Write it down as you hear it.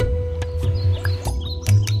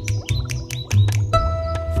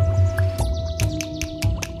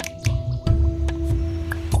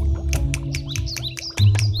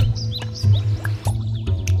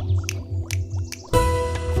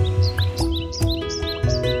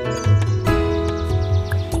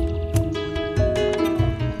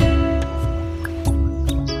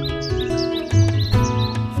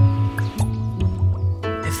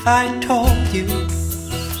I told you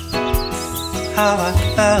how I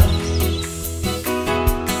felt,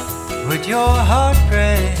 would your heart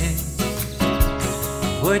break?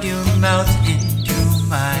 Would you melt into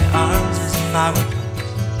my arms as if I were toast?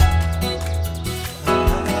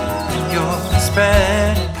 Your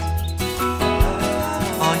spread,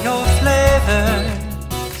 all your flavors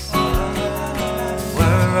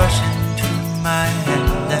were rushing to my head.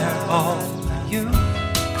 They're all you,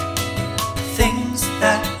 things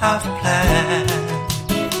that I've planned.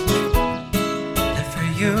 They're for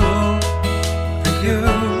you,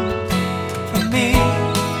 for me,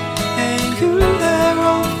 and you. They're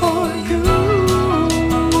all for you.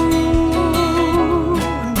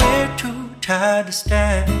 And we're too tired to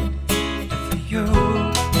stand. They're for you,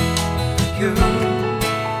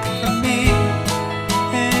 for me,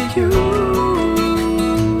 and you.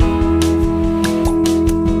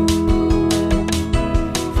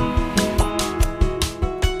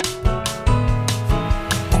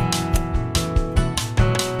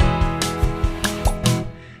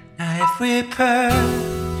 If we purged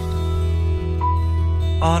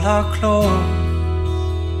all our clothes,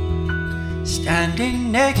 standing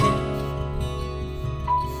naked,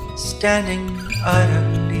 standing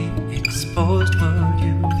utterly exposed, would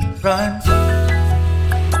you run,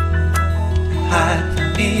 hide from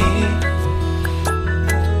me?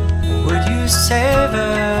 Would you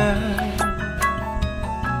savor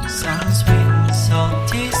some sweet and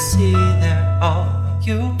salty sea? They're all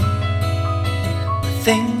you,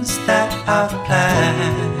 things that I've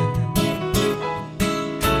planned.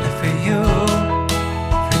 They're for you,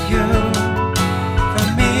 for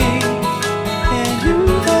me, and you.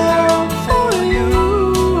 They're all for you.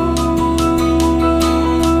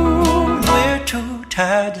 We're too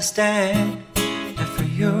tired to stand. They're for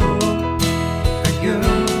you,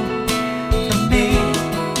 for me,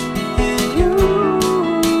 and you.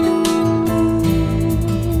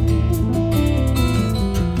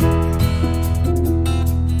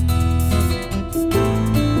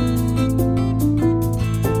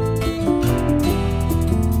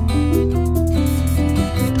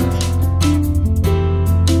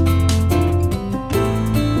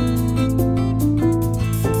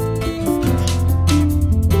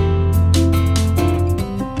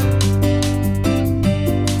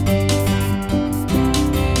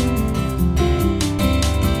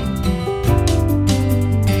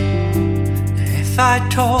 If I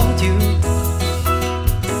told you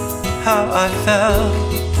how I felt,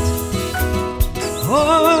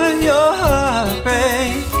 would your heart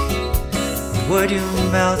break? Would you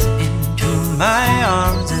melt into my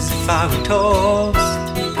arms as if I were toast?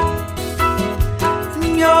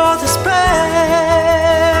 And you're the spread,